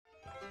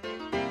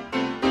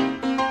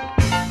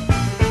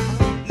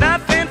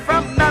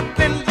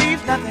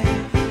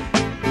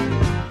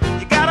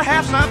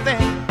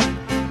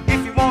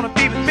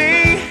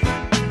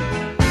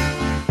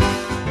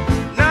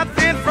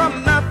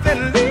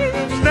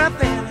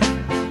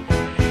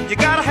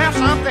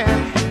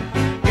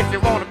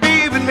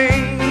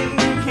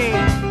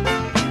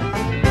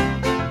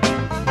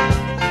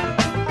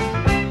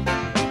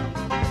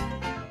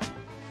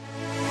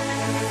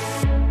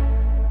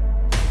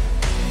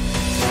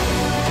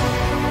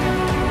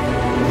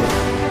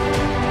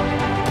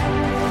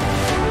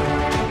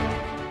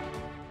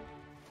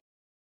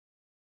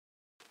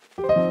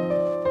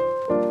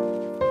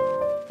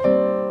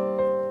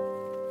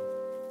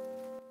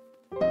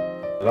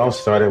all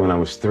started when I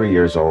was 3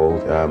 years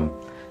old.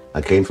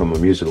 I came from a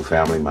musical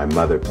family. My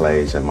mother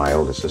plays and my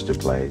older sister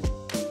plays.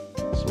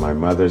 So my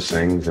mother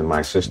sings and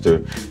my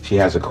sister, she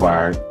has a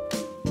choir.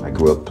 I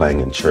grew up playing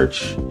in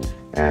church,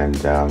 and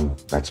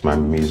that's my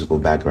musical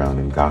background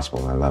in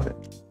gospel. I love it.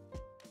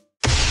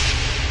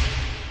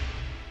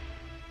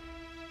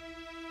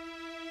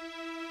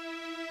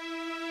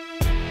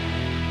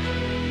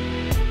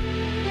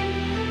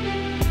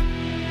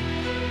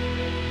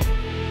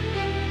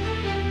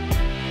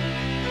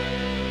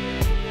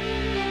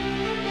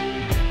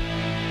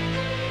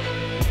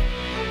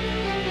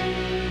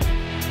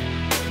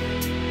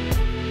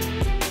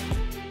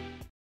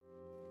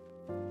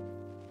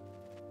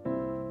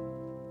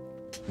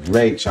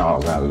 Ray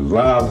Charles, I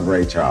love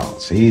Ray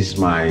Charles. He's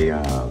my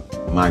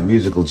my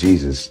musical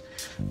Jesus.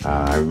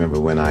 I remember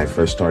when I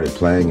first started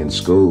playing in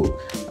school,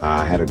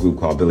 I had a group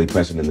called Billy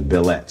Preston and the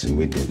Billettes, and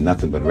we did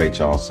nothing but Ray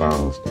Charles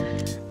songs.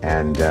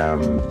 And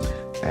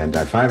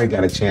I finally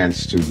got a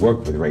chance to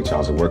work with Ray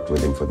Charles. I worked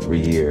with him for 3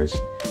 years,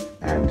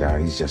 and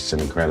he's just an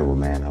incredible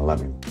man. I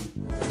love him.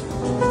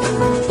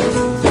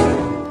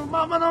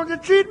 Mama, don't you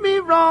treat me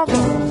wrong.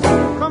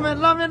 Come and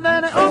love me,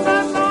 daddy, all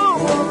night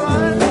long, all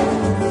right.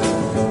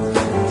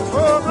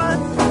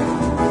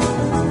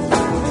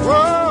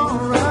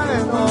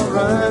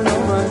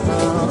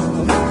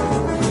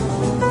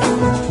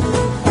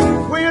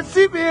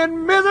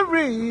 In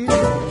misery,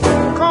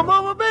 come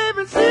over,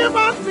 baby, see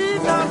about me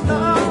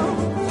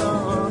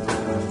now.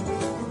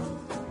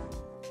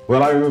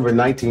 Well, I remember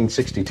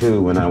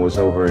 1962 when I was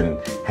over in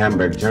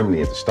Hamburg,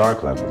 Germany at the Star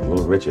Club with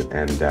Little Richard,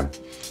 and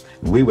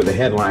we were the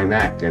headline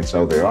act, and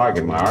so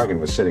my organ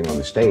was sitting on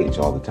the stage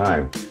all the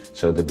time.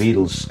 So the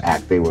Beatles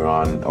act, they were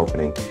on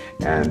opening,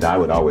 and I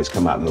would always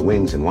come out in the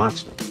wings and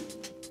watch them.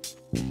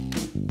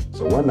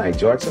 So one night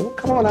George said, well,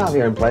 come on out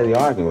here and play the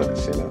organ with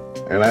us, you know.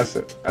 And I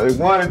said, I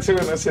wanted to,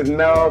 and I said,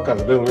 no,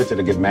 because Little Richard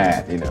would get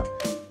mad, you know.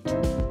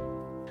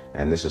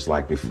 And this is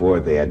like before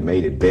they had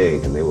made it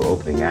big, and they were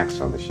opening acts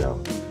on the show.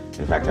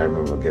 In fact, I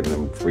remember giving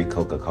them free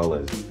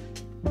Coca-Colas.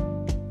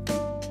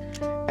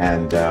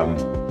 And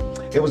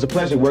it was a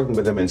pleasure working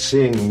with them and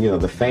seeing, you know,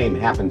 the fame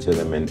happen to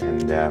them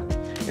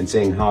and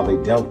seeing how they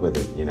dealt with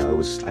it. You know, it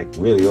was like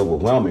really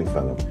overwhelming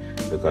for them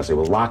because they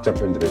were locked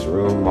up into this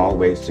room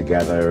always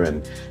together,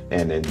 and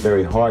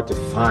very hard to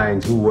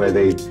find who were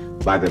they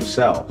by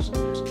themselves.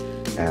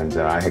 And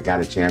I had got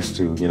a chance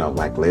to, you know,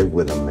 like live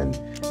with them and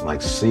like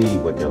see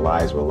what their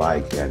lives were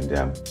like. And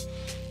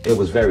it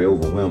was very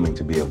overwhelming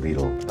to be a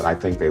Beatle, but I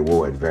think they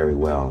wore it very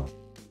well.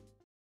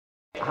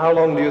 How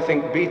long do you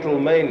think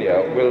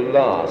Beatlemania will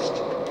last?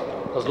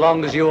 As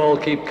long as you all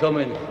keep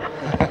coming.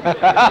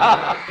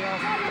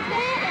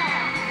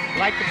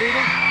 Like the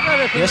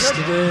Beatles?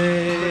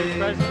 Yesterday,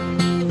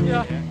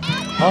 yeah.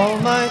 all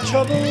my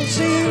troubles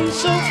seem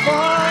so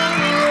far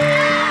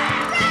away.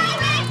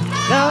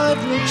 Now it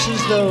looks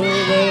as though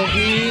they're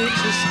here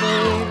to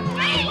stay.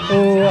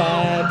 Oh,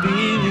 I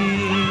believe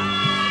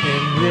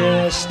in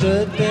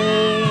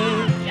yesterday.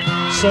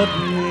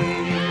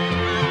 Suddenly,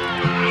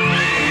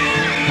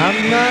 I'm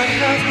not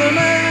half the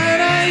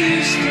man I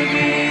used to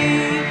be.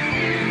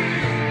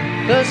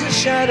 There's a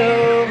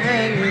shadow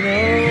hanging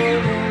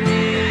over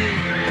me.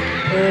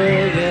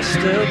 Oh,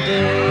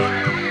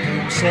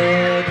 yesterday,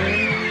 suddenly.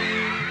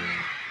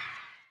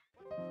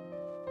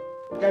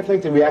 I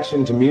think the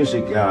reaction to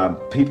music,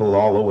 people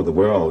all over the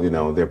world, you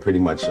know, they're pretty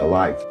much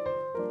alike.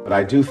 But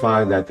I do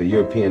find that the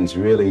Europeans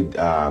really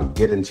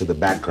get into the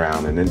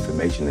background and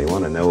information. They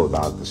want to know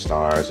about the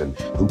stars and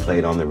who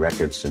played on the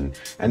records, and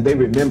they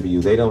remember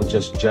you. They don't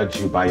just judge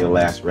you by your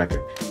last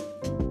record.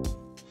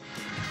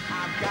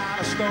 I've got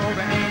a story,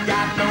 ain't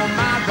got no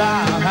mother.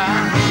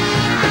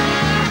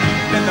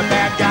 Then the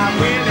bad guy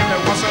win every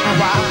once in a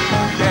while.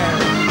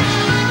 Yeah.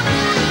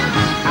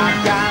 I've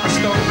got a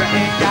story,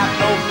 ain't got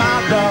no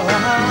mother.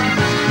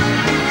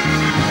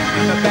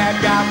 Then the bad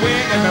guy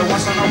win every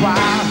once in a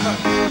while.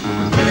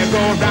 When they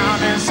go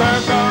round in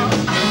circles,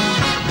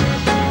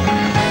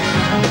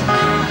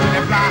 when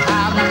they fly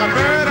high like a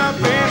bird up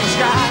in the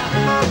sky,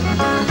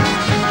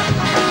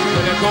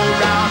 when they go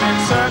round in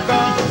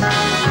circles,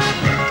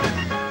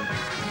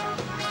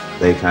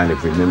 They kind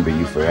of remember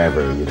you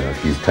forever, you know,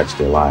 if you've touched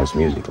their lives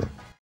musically.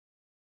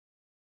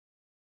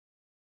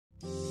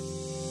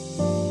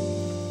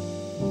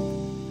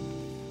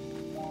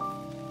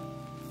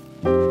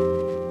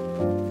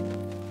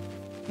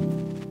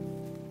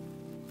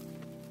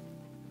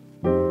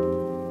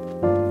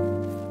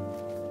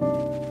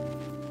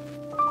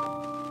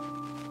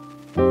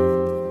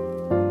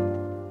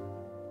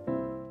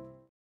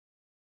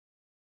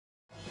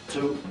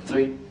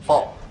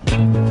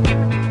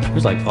 He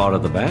was like part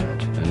of the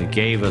band, and it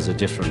gave us a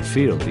different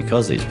feel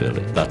because he's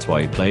Billy. That's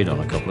why he played on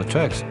a couple of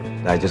tracks.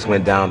 I just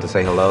went down to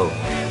say hello,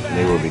 and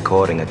they were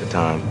recording at the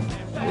time.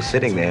 I was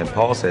sitting there, and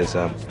Paul says,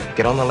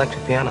 get on the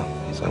electric piano.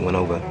 So I went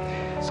over,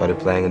 started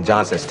playing, and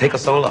John says, take a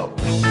solo.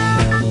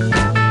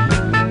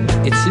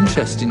 It's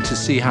interesting to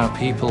see how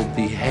people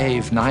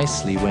behave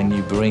nicely when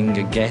you bring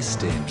a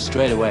guest in.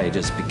 Straight away it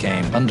just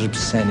became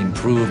 100%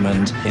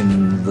 improvement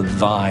in the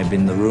vibe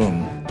in the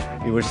room.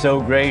 He was so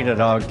great at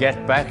our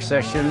Get Back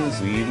sessions,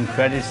 we even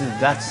credited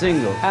that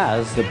single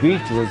as The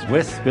Beatles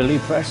with Billy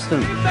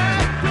Preston.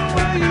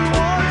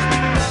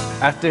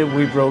 After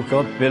we broke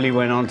up, Billy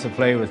went on to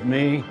play with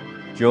me,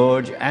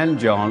 George and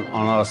John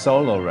on our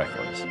solo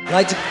records. I'd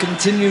like to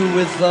continue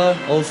with an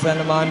old friend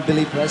of mine,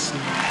 Billy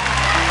Preston.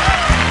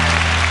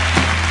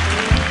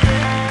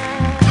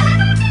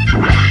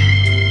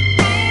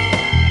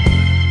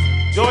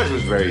 George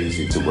was very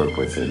easy to work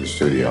with in the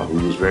studio. He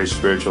was very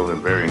spiritual and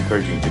very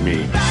encouraging to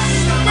me.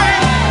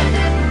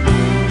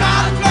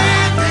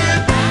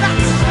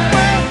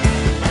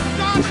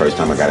 The first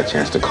time I got a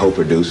chance to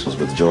co-produce was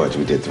with George.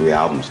 We did 3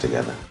 albums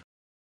together.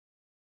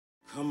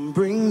 Come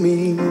bring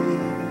me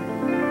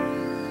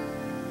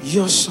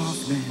your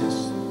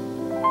softness.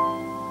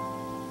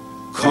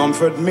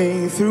 Comfort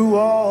me through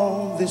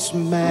all this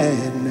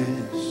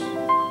madness.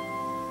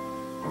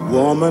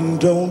 Woman,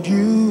 don't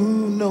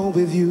you know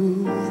with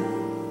you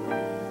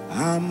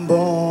I'm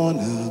born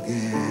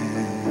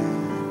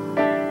again.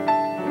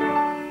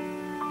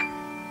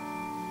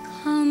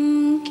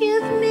 Come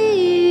give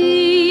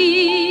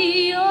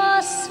me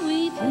your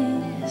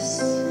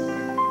sweetness.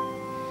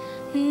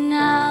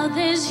 Now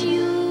there's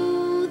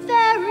you,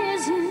 there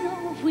is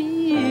no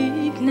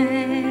weakness.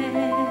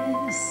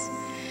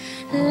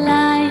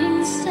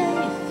 Lying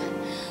safe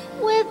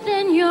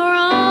within your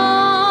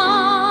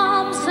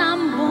arms,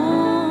 I'm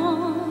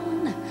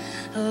born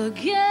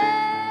again.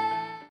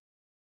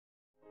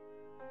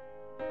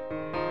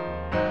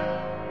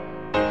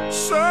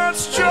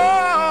 Such joy.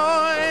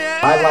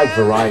 I like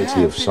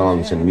variety of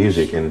songs and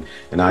music, and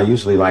I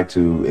usually like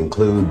to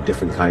include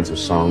different kinds of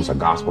songs, a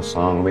gospel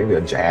song, maybe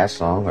a jazz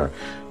song,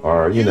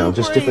 or you know,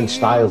 just different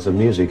styles of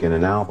music in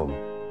an album.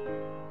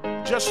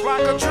 Just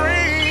like a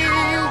dream,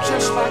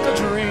 just like a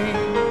dream.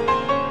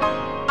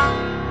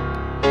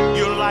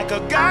 You're like a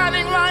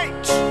guiding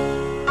light,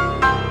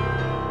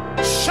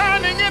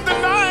 shining in the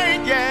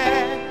night,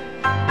 yeah.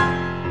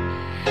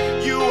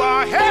 You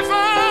are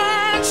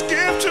heaven's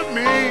gift to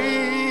me.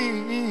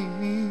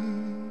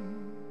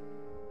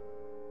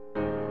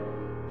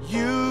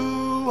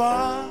 You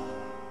are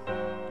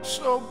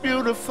so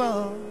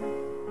beautiful.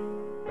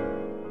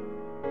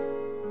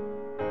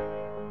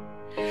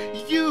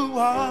 You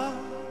are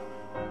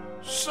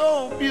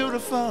so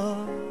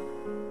beautiful.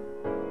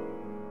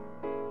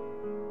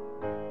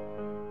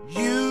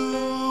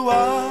 You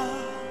are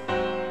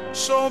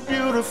so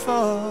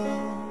beautiful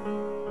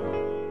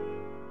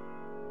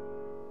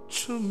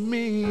to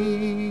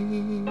me.